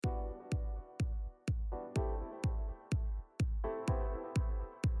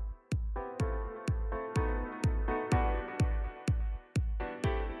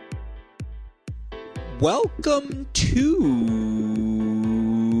Welcome to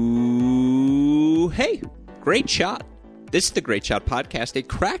Great Shot. This is the Great Shot Podcast, a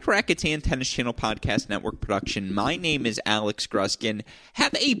Cracked Racquets and Tennis Channel Podcast Network production. My name is Alex Gruskin.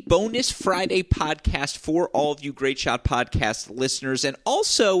 Have a bonus Friday podcast for all of you Great Shot Podcast listeners, and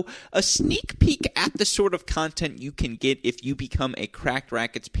also a sneak peek at the sort of content you can get if you become a Cracked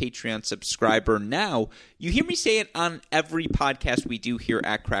Racquets Patreon subscriber. Now, you hear me say it on every podcast we do here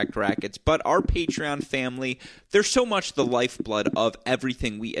at Cracked Racquets, but our Patreon family, they're so much the lifeblood of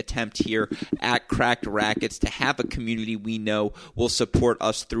everything we attempt here at Cracked Racquets, to have a community we know will support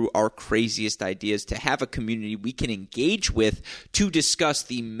us through our craziest ideas, to have a community we can engage with to discuss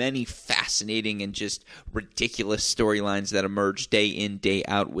the many fascinating and just ridiculous storylines that emerge day in, day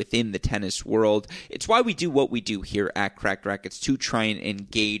out within the tennis world. It's why we do what we do here at Cracked Racquets, to try and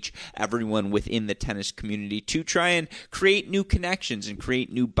engage everyone within the tennis community, to try and create new connections and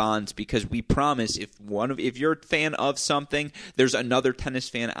create new bonds, because we promise if you're a fan of something, there's another tennis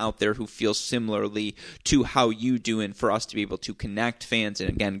fan out there who feels similarly to how you do, and for us to be able to connect fans and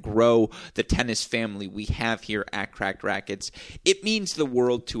again grow the tennis family we have here at Cracked Racquets, it means the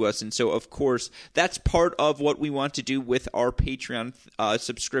world to us. And so of course that's part of what we want to do with our Patreon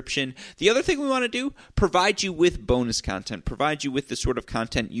subscription. The other thing we want to do, provide you with bonus content, provide you with the sort of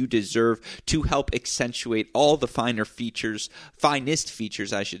content you deserve to help accentuate all the finest features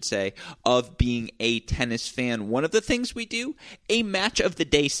I should say, of being a tennis fan. One of the things we do, a match of the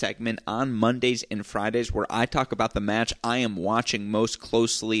day segment on Mondays and Fridays, where I talk about the match I am watching most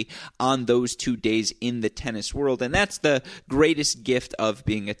closely on those 2 days in the tennis world. And that's the greatest gift of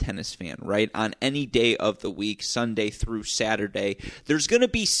being a tennis fan, right? On any day of the week, Sunday through Saturday, there's going to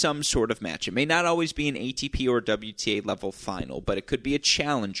be some sort of match. It may not always be an ATP or WTA level final, but it could be a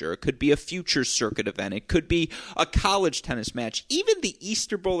challenger. It could be a future circuit event. It could be a college tennis match. Even the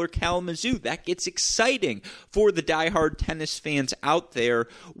Easter Bowl or Kalamazoo, that gets exciting for the diehard tennis fans out there.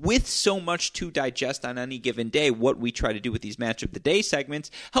 With so much to digest on any given day, what we try to do with these match of the day segments,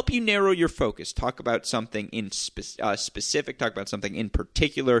 help you narrow your focus, talk about something in specific, talk about something in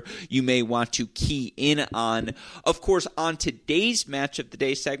particular you may want to key in on. Of course, on today's match of the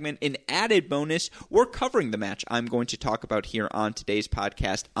day segment, an added bonus, we're covering the match I'm going to talk about here on today's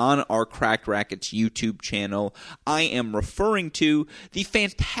podcast on our Cracked Racquets YouTube channel. I am referring to the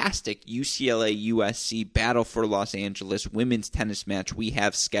fantastic UCLA-USC Battle for Los Angeles women's tennis match we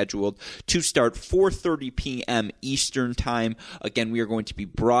have scheduled to start 4:30 p.m. Eastern Time. Again, we are going to be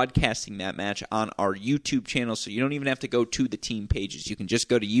broadcasting that match on our YouTube channel, so you don't even have to go to the team pages. You can just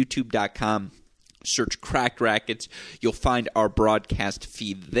go to youtube.com, search Cracked Racquets. You'll find our broadcast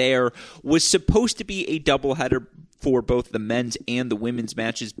feed there. Was supposed to be a doubleheader for both the men's and the women's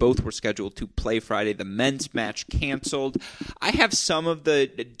matches. Both were scheduled to play Friday. The men's match canceled. I have some of the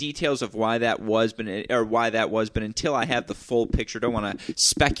details of why that was, but until I have the full picture, don't want to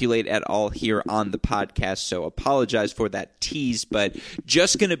speculate at all here on the podcast, so apologize for that tease, but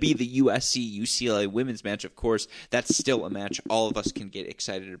just going to be the USC-UCLA women's match. Of course, that's still a match all of us can get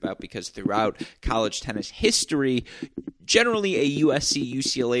excited about, because throughout college tennis history, generally a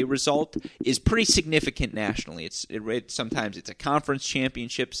USC-UCLA result is pretty significant nationally. Sometimes it's a conference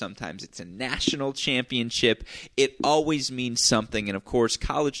championship, sometimes it's a national championship. It always means something, and of course,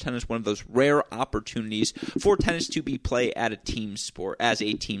 college tennis, one of those rare opportunities for tennis to be played as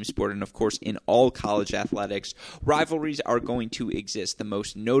a team sport, and of course, in all college athletics, rivalries are going to exist. The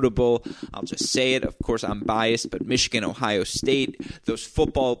most notable, I'll just say it, of course, I'm biased, but Michigan-Ohio State, those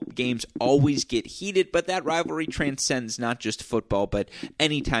football games always get heated, but that rivalry transcends not just football, but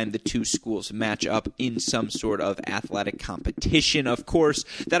anytime the two schools match up in some sort of athletic competition. Of course,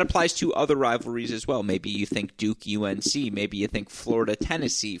 that applies to other rivalries as well. Maybe you think Duke-UNC, maybe you think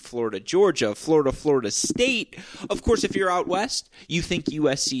Florida-Tennessee, Florida-Georgia, Florida-Florida State. Of course, if you're out west, you think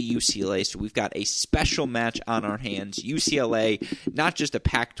USC-UCLA. So we've got a special match on our hands. UCLA, not just a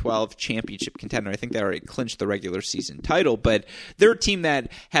Pac-12 championship contender. I think they already clinched the regular season title, but they're a team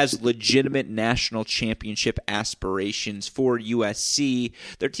that has legitimate national championship aspirations for USC.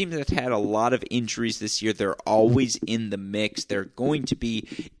 They're a team that's had a lot of injuries this year. They're always in the mix. They're going to be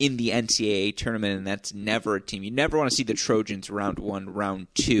in the NCAA tournament, and that's never a team. You never want to see the Trojans round one, round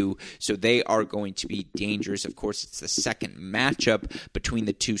two, so they are going to be dangerous. Of course, it's the second matchup between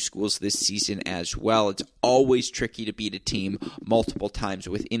the two schools this season as well. It's always tricky to beat a team multiple times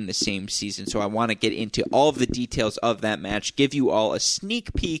within the same season, so I want to get into all of the details of that match, give you all a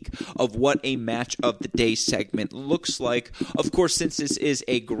sneak peek of what a match of the day segment looks looks like. Of course, since this is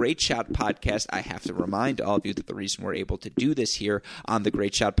a Great Shot podcast, I have to remind all of you that the reason we're able to do this here on the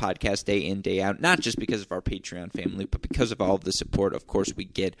Great Shot podcast day in, day out, not just because of our Patreon family, but because of all of the support, of course, we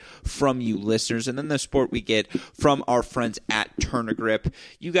get from you listeners, and then the support we get from our friends at Turnigrip.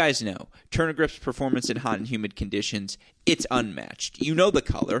 You guys know, Turnigrip's performance in hot and humid conditions, it's unmatched. You know the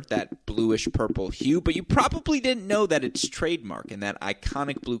color, that bluish purple hue, but you probably didn't know that it's trademark, and that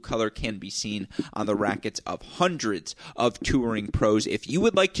iconic blue color can be seen on the rackets of hundreds of touring pros. If you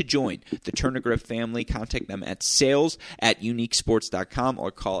would like to join the Turnigrip family, contact them at sales@uniquesports.com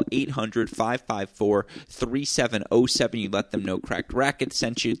or call 800-554-3707. You let them know Cracked Racquets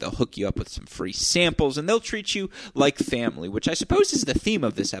sent you. They'll hook you up with some free samples, and they'll treat you like family, which I suppose is the theme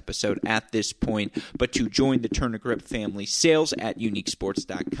of this episode at this point. But to join the Turnigrip family,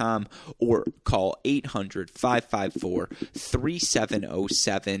 sales@uniquesports.com or call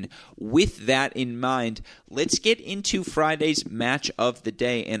 800-554-3707. With that in mind, let's get into Friday's match of the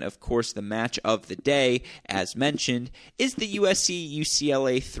day. And of course, the match of the day, as mentioned, is the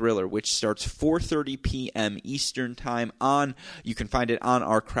USC-UCLA thriller, which starts 4:30 p.m. Eastern Time on. You can find it on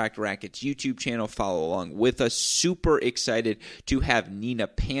our Cracked Racquets YouTube channel. Follow along with us. Super excited to have Nina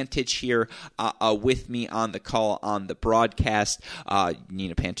Pantich here with me on the call on the broadcast.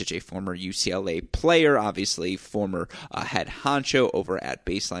 Nina Pantich, a former UCLA player, obviously former head honcho over at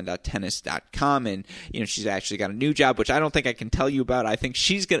baseline.tennis.com, and she's actually got a new job, which I don't think I can tell you about. I think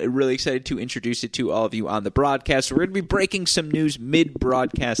she's really excited to introduce it to all of you on the broadcast. We're going to be breaking some news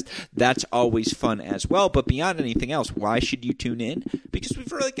mid-broadcast. That's always fun as well, but beyond anything else, why should you tune in? Because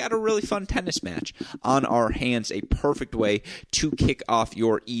we've really got a really fun tennis match on our hands, a perfect way to kick off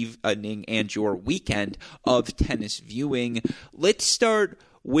your evening and your weekend of tennis viewing. Let's start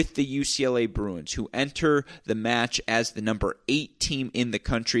with the UCLA Bruins, who enter the match as the number 8 team in the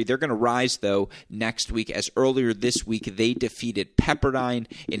country. They're going to rise, though, next week, as earlier this week they defeated Pepperdine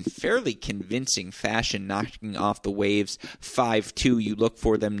in fairly convincing fashion, knocking off the Waves 5-2. You look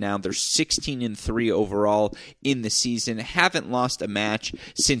for them now. They're 16-3 overall in the season. Haven't lost a match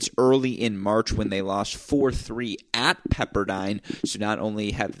since early in March when they lost 4-3 at Pepperdine. So not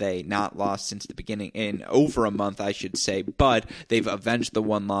only have they not lost since the beginning, in over a month, I should say, but they've avenged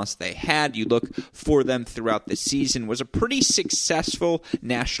the one loss they had. You look for them throughout the season. Was a pretty successful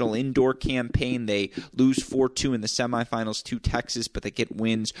national indoor campaign. They lose 4-2 in the semifinals to Texas, but they get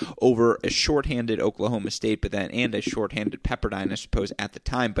wins over a shorthanded Oklahoma State, but then and a shorthanded Pepperdine, I suppose, at the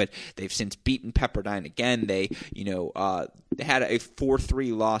time. But they've since beaten Pepperdine again. They, had a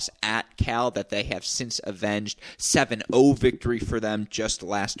 4-3 loss at Cal that they have since avenged. 7-0 victory for them just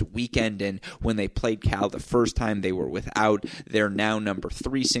last weekend, and when they played Cal the first time, they were without their now number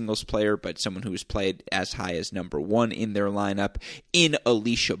 3 singles player, but someone who's played as high as number 1 in their lineup in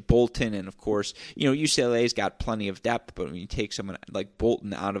Alicia Bolton. And of course, UCLA's got plenty of depth, but when you take someone like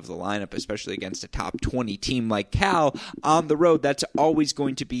Bolton out of the lineup, especially against a top 20 team like Cal on the road, that's always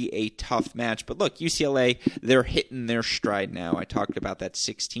going to be a tough match. But look, UCLA, they're hitting their stride now. I talked about that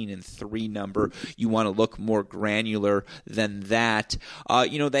 16-3 number. You want to look more granular than that.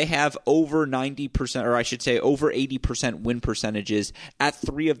 They have over 90%, or I should say over 80% win percentages at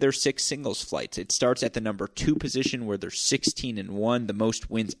 3 of their 6 singles flights. It starts at the number 2 position where they're 16-1. The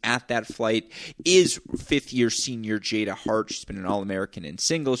most wins at that flight is 5th-year senior Jada Hart. She's been an All-American in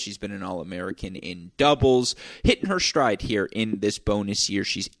singles. She's been an All-American in doubles. Hitting her stride here in this bonus year.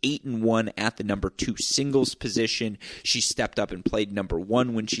 She's 8-1 at the number 2 singles position. She stepped up and played number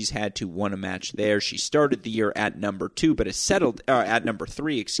 1 when she's had to, won a match there. She started the year at number 2, but has settled at number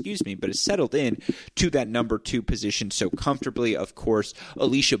 3, but has settled in to that number 2 position so comfortably. Of course,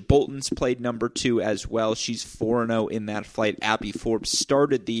 Alicia Bolton's played number 2 as well. She's 4-0 in that flight. Abby Forbes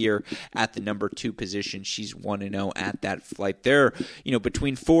started the year at the number 2 position. She's 1-0 at that flight. There,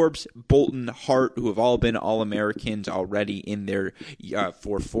 between Forbes, Bolton, Hart, who have all been All-Americans already in their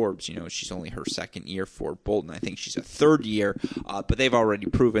for Forbes. She's only her second year. For Bolton, I think she's a third year, but they've already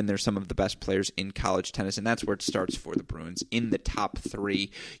proven they're some of the best players in college tennis, and that's where it starts for the Bruins. In the top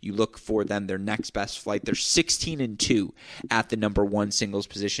 3, you look for them, their next best flight. They're 16-2 at the number 1 singles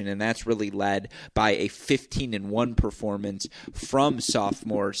position, and that's really led by a 15-1 performance from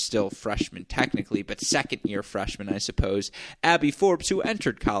sophomore, still freshman technically, but second-year freshman, I suppose, Abby Forbes, who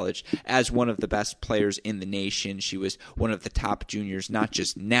entered college as one of the best players in the nation. She was one of the top juniors, not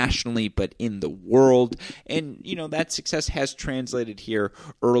just nationally, but in the world, and, that success has translated here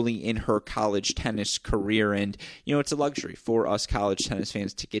early in her college tennis career, and, it's a luxury for us college tennis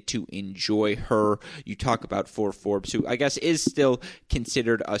fans to get to enjoy her. You talk about Forbes, who I guess is still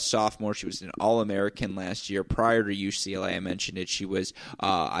considered a sophomore. She was an All-American last year. Prior to UCLA, I mentioned it, she was,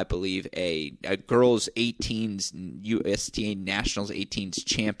 I believe, a girls 18s, USTA Nationals 18s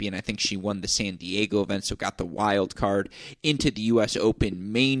champion. I think she won the San Diego event, so got the wild card into the U.S.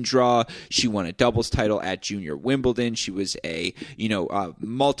 Open main draw. She won a doubles title at Junior Wimbledon. She was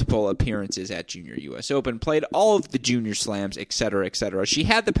multiple appearances at Junior U.S. Open, played all of the junior slams, et cetera, et cetera. She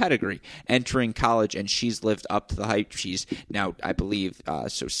had the pedigree entering college, and she's lived up to the hype. She's now, I believe,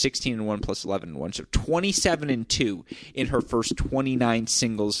 16-1 plus 11-1, so 27-2 in her first 29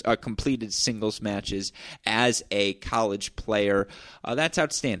 completed singles matches as a college player. That's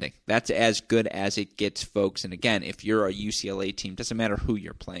outstanding. That's as good as it gets, folks. And again, if you're a UCLA team, doesn't matter who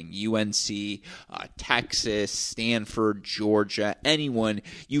you're playing, UNC, Texas, Stanford, Georgia, anyone,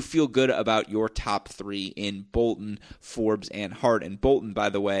 you feel good about your top three in Bolton, Forbes, and Hart. And Bolton, by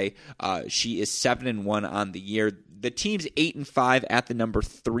the way, she is 7-1 on the year. The team's 8-5 at the number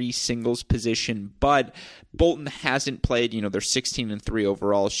 3 singles position, but Bolton hasn't played. They're 16-3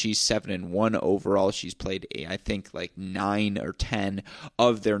 overall. She's 7-1 overall. She's played, I think, like 9 or 10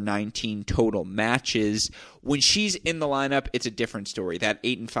 of their 19 total matches. When she's in the lineup, it's a different story. That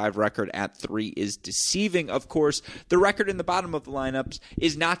 8-5 record at 3 is deceiving. Of course, the record in the bottom of the lineups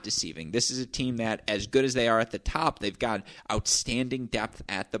is not deceiving. This is a team that, as good as they are at the top, they've got outstanding depth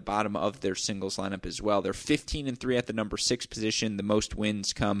at the bottom of their singles lineup as well. They're 15-3 at the number 6 position. The most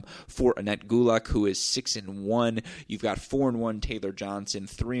wins come for Annette Gulak, who is 6-1. You've got 4-1 Taylor Johnson,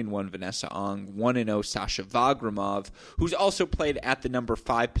 3-1 Vanessa Ong, 1-0 Sasha Vagramov, who's also played at the number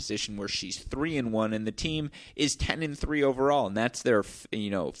 5 position where she's 3-1, and the team is 10-3 overall, and that's their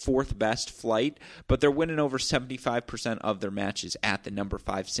fourth best flight, but they're winning over 75% of their matches at the number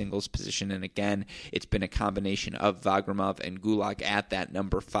 5 singles position. And again, it's been a combination of Vagramov and Gulak at that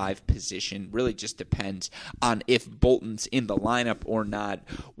number 5 position. Really just depends on if Bolton's in the lineup or not.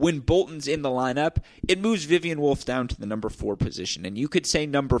 When Bolton's in the lineup, it moves Vivian Wolf down to the number 4 position, and you could say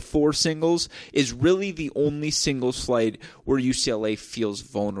number 4 singles is really the only singles flight where UCLA feels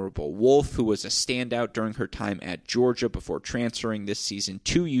vulnerable. Wolf, who was a standout during her time at Georgia before transferring this season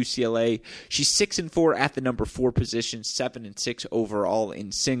to UCLA, she's 6-4 at the number 4 position, 7-6 overall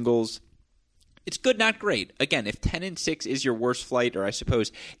in singles. It's good, not great. Again, if 10-6 is your worst flight, or I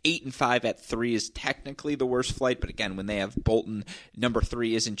suppose 8-5 at 3 is technically the worst flight, but again, when they have Bolton, number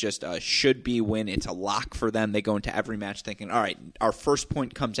 3 isn't just a should-be win, it's a lock for them. They go into every match thinking, all right, our first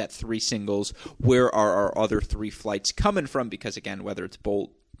point comes at 3 singles. Where are our other 3 flights coming from? Because again, whether it's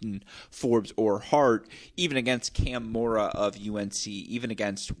Bolton, Forbes, or Hart, even against Cam Mora of UNC, even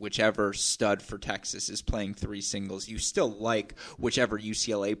against whichever stud for Texas is playing 3 singles, you still like whichever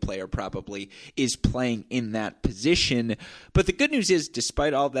UCLA player probably is playing in that position. But the good news is,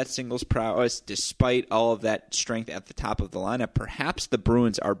 despite all of that singles prowess, despite all of that strength at the top of the lineup, perhaps the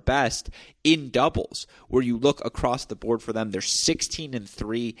Bruins are best in doubles, where you look across the board for them. They're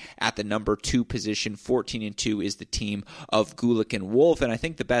 16-3 at the number 2 position. 14-2 is the team of Gulak and Wolf, and I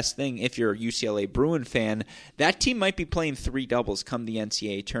think the best thing, if you're a UCLA Bruin fan, that team might be playing 3 doubles come the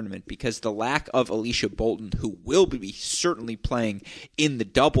NCAA tournament, because the lack of Alicia Bolton, who will be certainly playing in the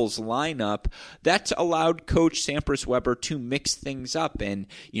doubles lineup, that's allowed Coach Sampras Weber to mix things up, and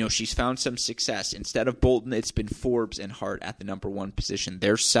she's found some success. Instead of Bolton, it's been Forbes and Hart at the number 1 position.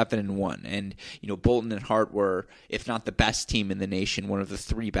 They're 7-1, and Bolton and Hart were, if not the best team in the nation, one of the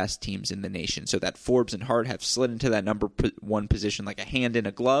 3 best teams in the nation. So that Forbes and Hart have slid into that number 1 position like a hand in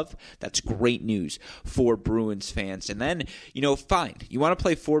a glove. That's great news for Bruins fans. And then, fine. You want to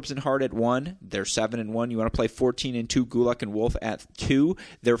play Forbes and Hart at 1, they're 7-1. You want to play 14-2 Gulak and Wolf at 2,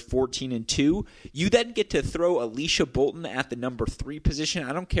 they're 14-2. You then get to throw Alicia Bolton at the number 3 position.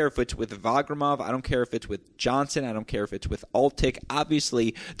 I don't care if it's with Vagramov. I don't care if it's with Johnson. I don't care if it's with Altick.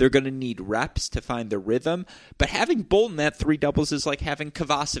 Obviously, they're going to need reps to find the rhythm. But having Bolton at 3 doubles is like having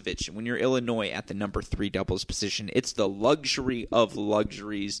Kovacevic when you're Illinois at the number 3 doubles position. It's the luxury of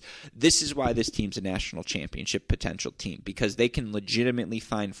luxuries. This is why this team's a national championship potential team, because they can legitimately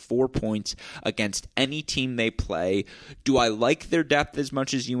find 4 points against any team they play. Do I like their depth as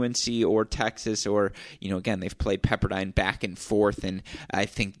much as UNC or Texas? Or, again, they've played Pepperdine back and forth, and I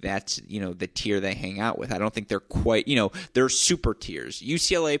think that's, the tier they hang out with. I don't think they're quite, they're super tiers.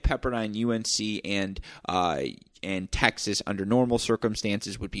 UCLA, Pepperdine, UNC, and and Texas, under normal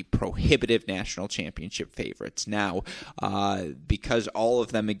circumstances, would be prohibitive national championship favorites. Now, because all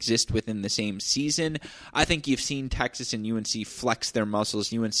of them exist within the same season, I think you've seen Texas and UNC flex their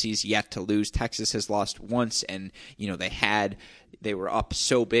muscles. UNC's yet to lose. Texas has lost once, and they were up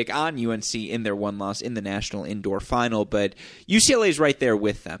so big on UNC in their one loss in the national indoor final, but UCLA's right there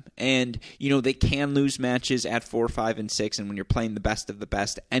with them. And, they can lose matches at 4, 5, and 6, and when you're playing the best of the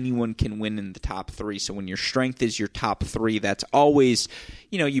best, anyone can win in the top 3. So when your strength is your top 3, that's always,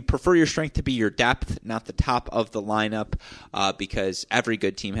 you prefer your strength to be your depth, not the top of the lineup, because every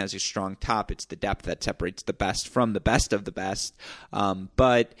good team has a strong top. It's the depth that separates the best from the best of the best.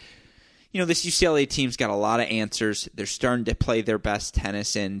 But this UCLA team's got a lot of answers. They're starting to play their best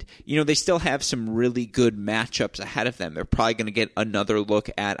tennis, and, they still have some really good matchups ahead of them. They're probably going to get another look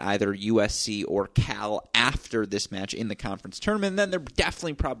at either USC or Cal after this match in the conference tournament. And then they're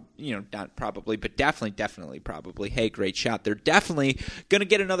definitely probably, hey, great shot. They're definitely going to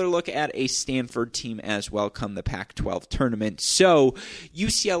get another look at a Stanford team as well come the Pac-12 tournament. So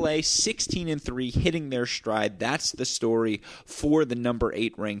UCLA 16-3, hitting their stride. That's the story for the number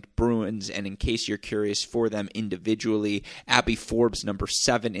 8 ranked Bruins. And in case you're curious, for them individually, Abby Forbes, number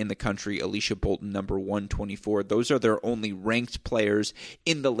 7 in the country, Alicia Bolton, number 124. Those are their only ranked players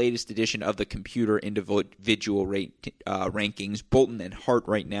in the latest edition of the computer individual rankings. Bolton and Hart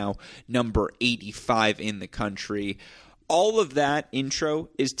right now, number 85 in the country. All of that intro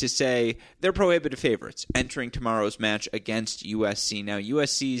is to say they're prohibitive favorites entering tomorrow's match against USC. Now,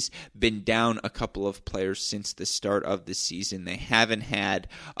 USC's been down a couple of players since the start of the season. They haven't had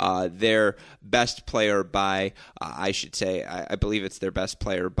their best player by I believe it's their best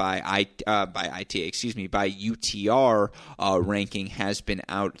player by UTR ranking has been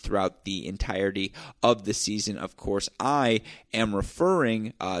out throughout the entirety of the season. Of course, I am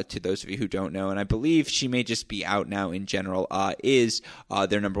referring to those of you who don't know, and I believe she may just be out now in general, is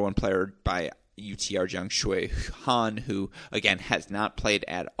their number 1 player by UTR, Jiang Shui Han, who, again, has not played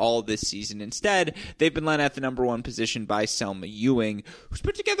at all this season. Instead, they've been led at the number 1 position by Selma Ewing, who's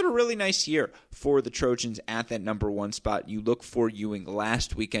put together a really nice year for the Trojans at that number 1 spot. You look for Ewing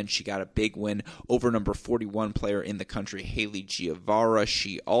last weekend. She got a big win over number 41 player in the country, Haley Giavara.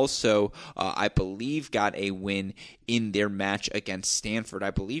 She also, I believe, got a win in their match against Stanford.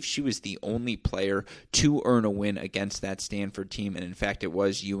 I believe she was the only player to earn a win against that Stanford team, and in fact, it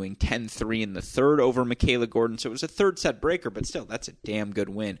was Ewing 10-3 in the third over Michaela Gordon, so it was a third set breaker, but still, that's a damn good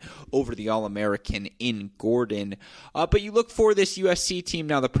win over the All-American in Gordon. But you look for this USC team.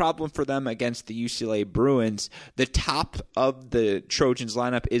 Now, the problem for them against the UCLA Bruins, the top of the Trojans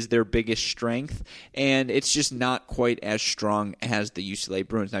lineup is their biggest strength, and it's just not quite as strong as the UCLA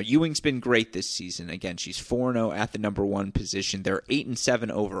Bruins. Now, Ewing's been great this season. Again, she's 4-0 at the number 1 position. They're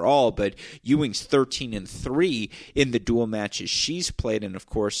 8-7 overall, but Ewing's 13-3 in the dual matches she's played, and of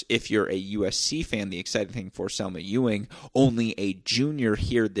course, if you're a USC fan, the exciting thing for Selma Ewing, only a junior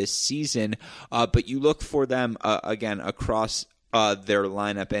here this season, but you look for them again across their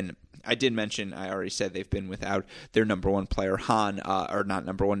lineup, and I did mention, I already said they've been without their number 1 player, Han, or not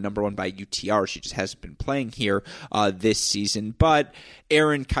number 1 by UTR. She just hasn't been playing here this season. But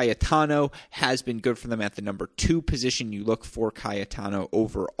Erin Cayetano has been good for them at the number 2 position. You look for Cayetano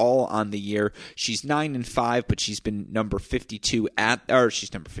overall on the year. She's 9-5, but she's been number 52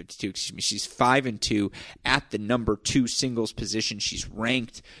 she's number 52, excuse me. She's 5-2 at the number 2 singles position. She's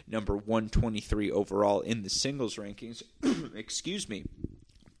ranked number 123 overall in the singles rankings. Excuse me.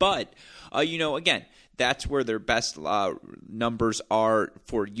 But, again, that's where their best numbers are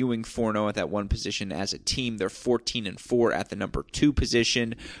for Ewing. 4-0 at that 1 position as a team. They're 14-4 at the number 2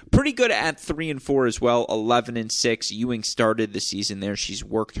 position. Pretty good at 3-4 as well. 11-6. Ewing started the season there. She's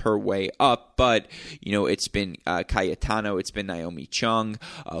worked her way up, but it's been Cayetano. It's been Naomi Chung,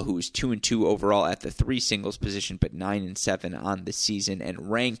 who's 2-2 overall at the 3 singles position, but 9-7 on the season and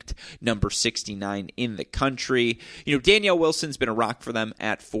ranked number 69 in the country. Danielle Wilson's been a rock for them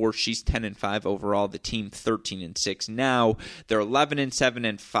at 4. She's 10-5 overall. The team 13-6 now. They're 11-7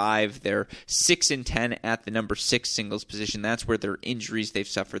 and 5. They're 6-10 at the number 6 singles position. That's where their injuries they've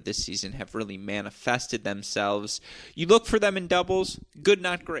suffered this season have really manifested themselves. You look for them in doubles, good,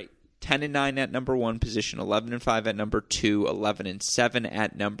 not great. 10-9 at number 1 position, 11-5 at number 2, 11-7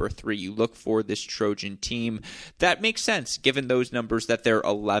 at number 3. You look for this Trojan team. That makes sense, given those numbers, that they're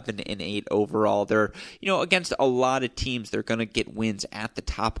 11-8 overall. They're, against a lot of teams, they're going to get wins at the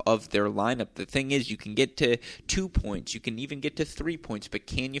top of their lineup. The thing is, you can get to 2 points. You can even get to 3 points, but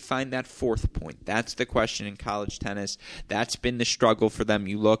can you find that 4th point? That's the question in college tennis. That's been the struggle for them.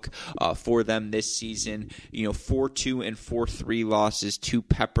 You look for them this season, 4-2 and 4-3 losses to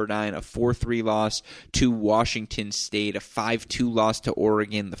Pepperdine. Pepperdine, a 4-3 loss to Washington State, a 5-2 loss to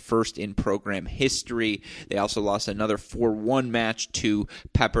Oregon, the first in program history. They also lost another 4-1 match to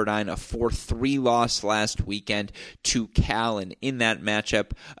Pepperdine, a 4-3 loss last weekend to Cal, and in that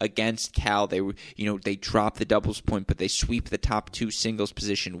matchup against Cal, they drop the doubles point, but they sweep the top two singles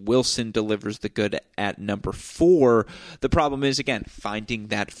position. Wilson delivers the good at number 4. The problem is, again, finding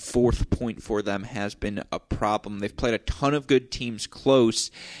that fourth point for them has been a problem. They've played a ton of good teams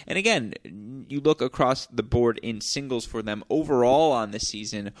close, and again, you look across the board in singles for them overall on the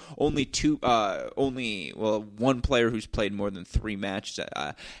season, only one player who's played more than 3 matches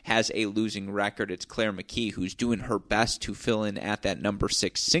has a losing record. It's Claire McKee, who's doing her best to fill in at that number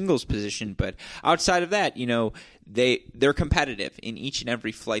 6 singles position, but outside of that, they're competitive in each and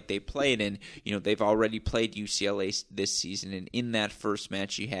every flight they played, and they've already played UCLA this season, and in that first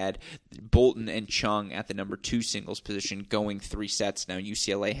match you had Bolton and Chung at the number 2 singles position going 3 sets. Now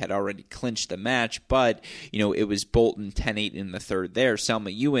UCLA had already clinched the match, but it was Bolton 10-8 in the third there. Selma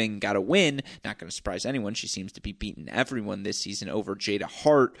Ewing got a win, not going to surprise anyone. She seems to be beating everyone this season over Jada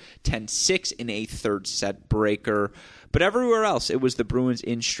Hart 10-6 in a third set breaker. But everywhere else, it was the Bruins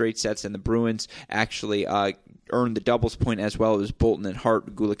in straight sets, and the Bruins actually earned the doubles point as well. It was Bolton and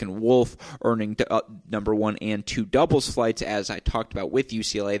Hart, Gulick and Wolf earning number 1 and 2 doubles flights. As I talked about with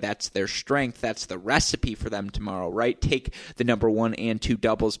UCLA, that's their strength. That's the recipe for them tomorrow, right? Take the number 1 and 2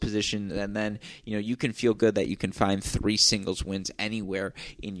 doubles position, and then you can feel good that you can find 3 singles wins anywhere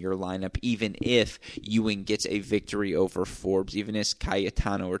in your lineup, even if Ewing gets a victory over Forbes, even if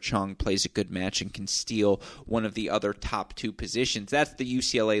Cayetano or Chong plays a good match and can steal one of the other top 2 positions. That's the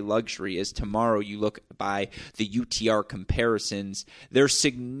UCLA luxury, is tomorrow you look by the UTR comparisons, they're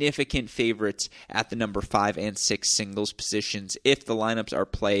significant favorites at the number 5 and 6 singles positions. If the lineups are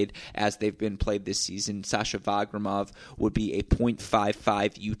played as they've been played this season, Sasha Vagramov would be a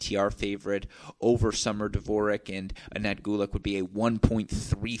 .55 UTR favorite over Summer Dvorak, and Annette Gulick would be a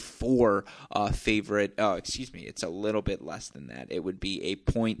 1.34 favorite. It's a little bit less than that. It would be a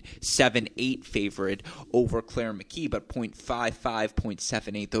 .78 favorite over Claire McKee, but .55,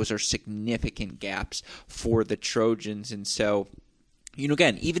 .78, those are significant gaps for the Trojans. And so,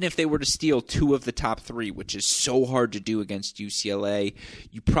 again, even if they were to steal 2 of the top 3, which is so hard to do against UCLA,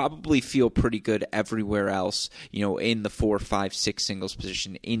 you probably feel pretty good everywhere else, in the 4, 5, 6 singles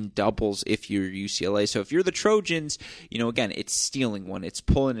position in doubles if you're UCLA. So if you're the Trojans, again, it's stealing one. It's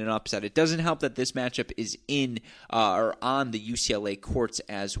pulling an upset. It doesn't help that this matchup is or on the UCLA courts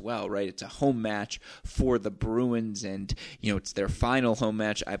as well, right? It's a home match for the Bruins, and, it's their final home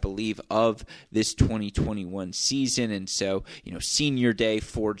match, I believe, of this 2021 season. And so, senior day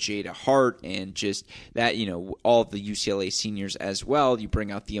for Jada Hart, and just that, all of the UCLA seniors as well. You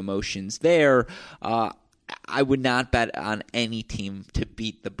bring out the emotions there. I would not bet on any team to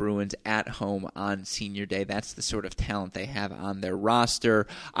beat the Bruins at home on senior day. That's the sort of talent they have on their roster.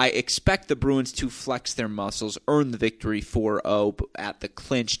 I expect the Bruins to flex their muscles, earn the victory 4-0 at the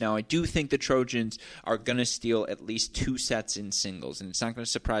clinch. Now, I do think the Trojans are going to steal at least 2 sets in singles, and it's not going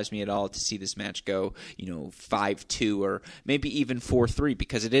to surprise me at all to see this match go, 5-2 or maybe even 4-3,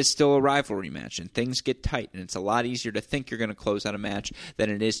 because it is still a rivalry match and things get tight, and it's a lot easier to think you're going to close out a match than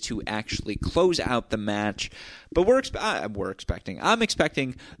it is to actually close out the match. But I'm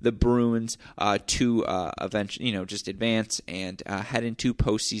expecting the Bruins to eventually, just advance and head into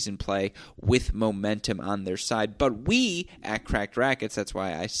postseason play with momentum on their side. But we at Cracked Racquets, that's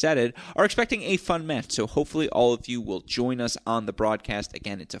why I said it, are expecting a fun match. So hopefully all of you will join us on the broadcast.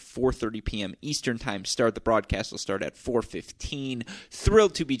 Again, it's a 4:30 p.m. Eastern Time start. The broadcast will start at 4:15.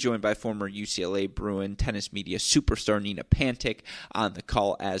 Thrilled to be joined by former UCLA Bruin tennis media superstar Nina Pantic on the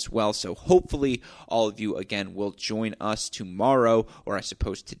call as well. So hopefully all of you again will join us tomorrow, or I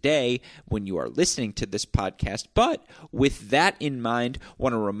suppose today when you are listening to this podcast. But with that in mind, I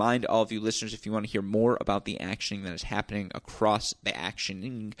want to remind all of you listeners, if you want to hear more about the action that is happening across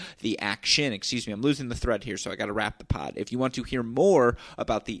I'm losing the thread here, so I got to wrap the pod. If you want to hear more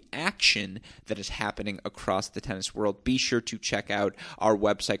about the action that is happening across the tennis world, be sure to check out our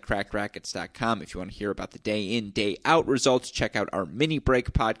website, crackedrackets.com. If you want to hear about the day in, day out results, check out our mini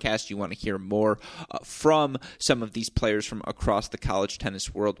break podcast. You want to hear more from some of these players from across the college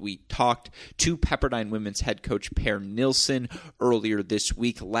tennis world. We talked to Pepperdine women's head coach Per Nilsson earlier this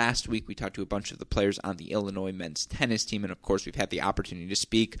week. Last week, we talked to a bunch of the players on the Illinois men's tennis team, and of course, we've had the opportunity to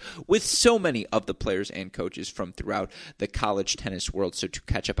speak with so many of the players and coaches from throughout the college tennis world. So to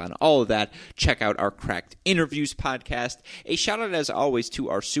catch up on all of that, check out our Cracked Interviews podcast. A shout out, as always, to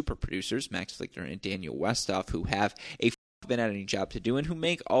our super producers, Max Flickner and Daniel Westoff, who have a than any job to do and who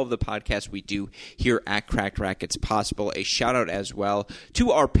make all of the podcasts we do here at Cracked Racquets possible. A shout out as well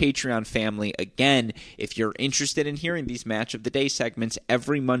to our Patreon family. Again, if you're interested in hearing these Match of the Day segments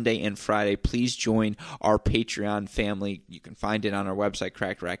every Monday and Friday, please join our Patreon family. You can find it on our website,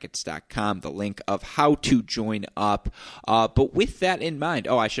 crackedrackets.com, the link of how to join up. But with that in mind,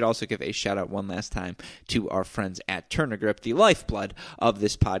 I should also give a shout out one last time to our friends at Turner Grip, the lifeblood of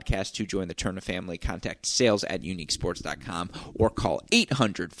this podcast. To join the Turner family, contact sales@uniquesports.com or call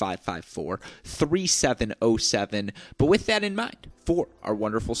 800-554-3707. But with that in mind, for our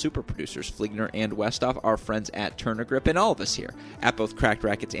wonderful super producers, Fligner and Westhoff, our friends at Turner Grip, and all of us here at both Cracked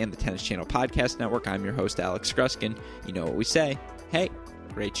Racquets and the Tennis Channel Podcast Network, I'm your host, Alex Gruskin. You know what we say. Hey,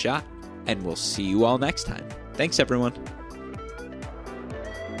 great shot, and we'll see you all next time. Thanks, everyone.